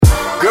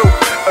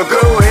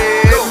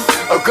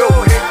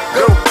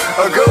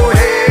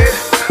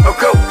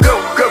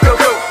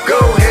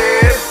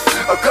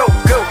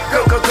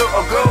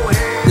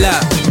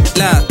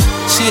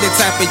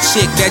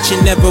that you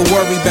never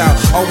worry about.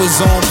 Always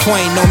on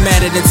point, no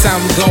matter the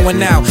time we going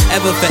out.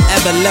 Ever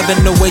forever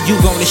loving the way you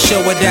gonna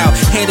show it out.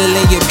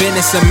 Handling your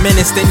business a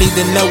menace they need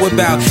to know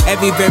about.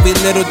 Every very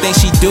little thing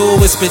she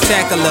do is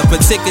spectacular.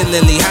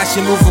 Particularly how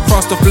she move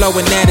across the floor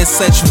and that in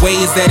such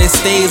ways that it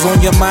stays on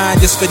your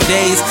mind just for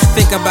days.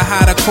 Think about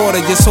how to caught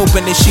her, just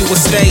hoping that she would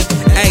stay.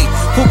 Hey,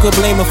 who could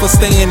blame her for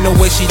staying the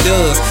way she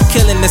does?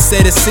 Killing the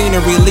set of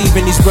scenery,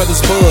 leaving these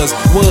brothers buzz.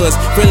 Was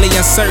really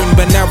uncertain,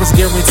 but now it's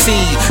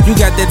guaranteed. You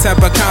got that type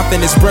of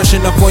confidence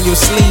brushing up on your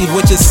sleeve,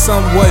 which is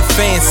somewhat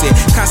fancy,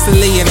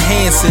 constantly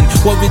enhancing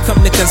what we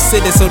come to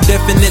consider. So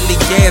definitely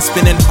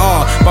gasping in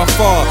awe, by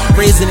far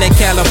raising that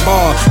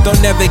caliber. Don't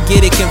never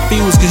get it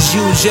confused, cause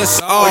you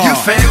just are. Oh, you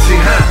fancy,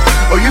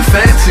 huh? Oh, you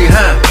fancy,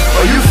 huh?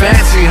 Oh, you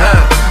fancy,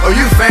 huh? Oh,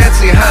 you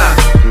fancy, huh?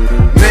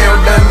 Nail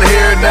done,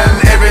 hair done,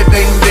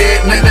 everything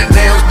did.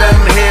 Nails done,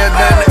 hair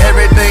done,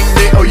 everything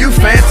did. Oh, you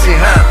fancy,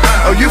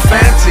 huh? Oh, you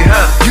fancy,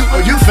 huh? Oh,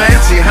 you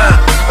fancy, huh?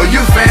 Oh,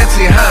 you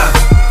fancy, huh?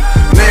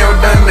 Nail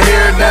done,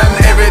 hair done,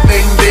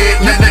 everything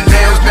did.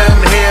 Nails done,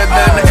 hair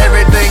done,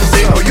 everything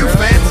did. Oh, you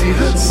fancy,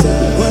 huh?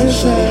 What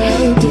should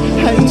I do?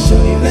 How you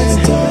show you? Let's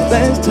talk,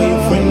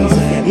 friends.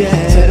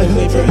 Yeah,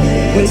 wave your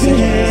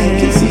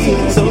hands.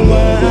 So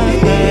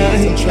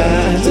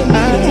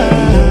I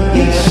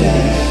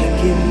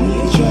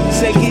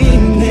say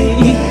give me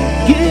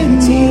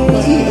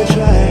a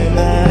try.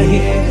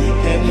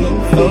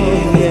 Oh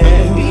yeah,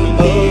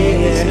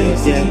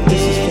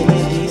 this is for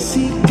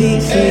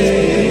DC,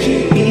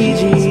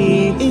 EG,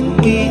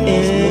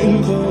 EM.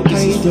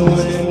 How you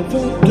doing?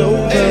 No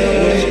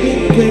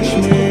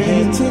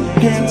Richmond,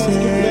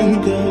 Hampton.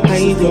 How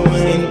you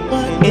doing?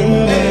 In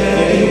LA,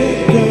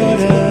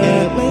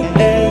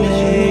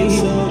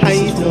 how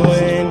you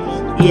doing?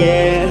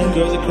 Yeah,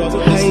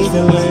 how you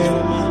doing?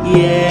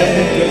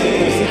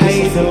 Yeah, how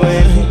you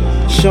doing?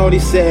 Shorty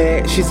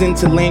said she's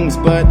into lames,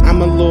 but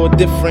I'm a little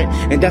different,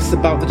 and that's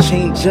about to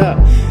change up.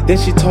 Then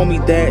she told me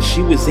that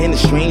she was into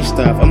strange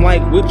stuff. I'm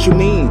like, what you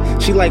mean?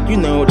 She like, you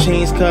know,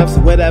 chains, cuffs,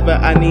 whatever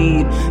I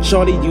need.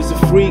 Shorty, you's a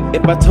freak.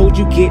 If I told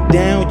you get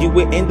down, you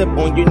would end up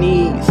on your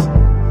knees.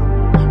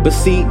 But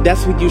see,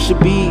 that's what you should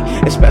be,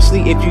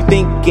 especially if you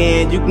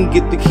thinking you can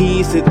get the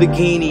keys to the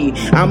guinea.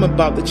 I'm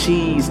about the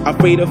cheese,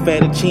 Alfredo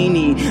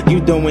fettuccine. You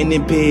doing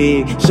it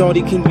big,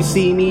 shorty, can you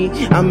see me?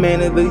 I'm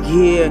man of the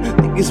year,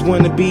 niggas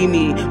wanna be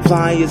me.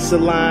 Fly is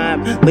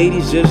alive,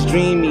 ladies just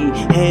dreamy.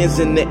 Hands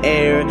in the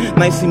air,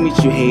 nice to meet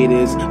you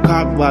haters.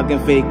 Cock blocking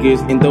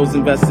fakers and those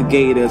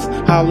investigators.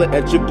 Holla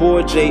at your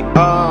boy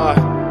JR.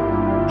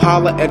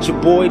 Holla at your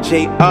boy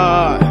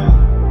JR.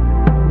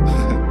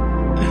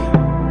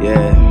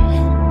 Yeah.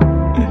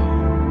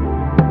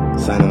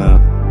 Signing up.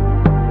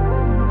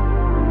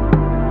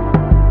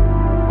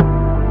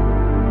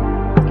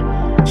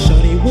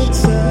 Shorty,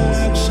 what's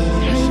up? Shorty,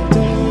 how you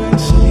doing?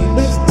 Shorty,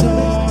 let's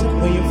talk.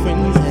 Where your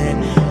friends at?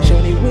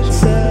 Shorty,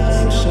 what's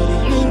up? Shorty,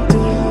 how you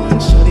doing?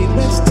 Shorty,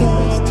 let's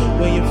talk.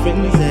 Where your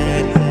friends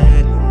at?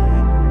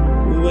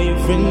 Where your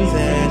friends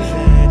at?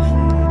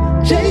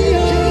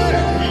 JR.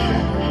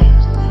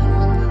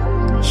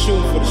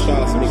 Shoot for the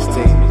Charlotte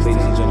mixtape,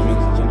 ladies and gentlemen.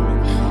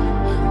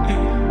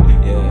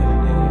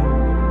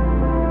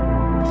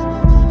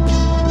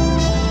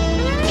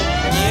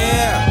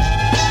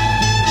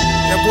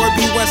 Boy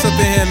B West up in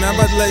here, man. I'm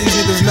about to let these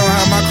niggas know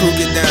how my crew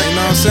get down, you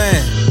know what I'm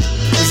saying?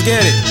 Let's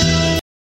get it.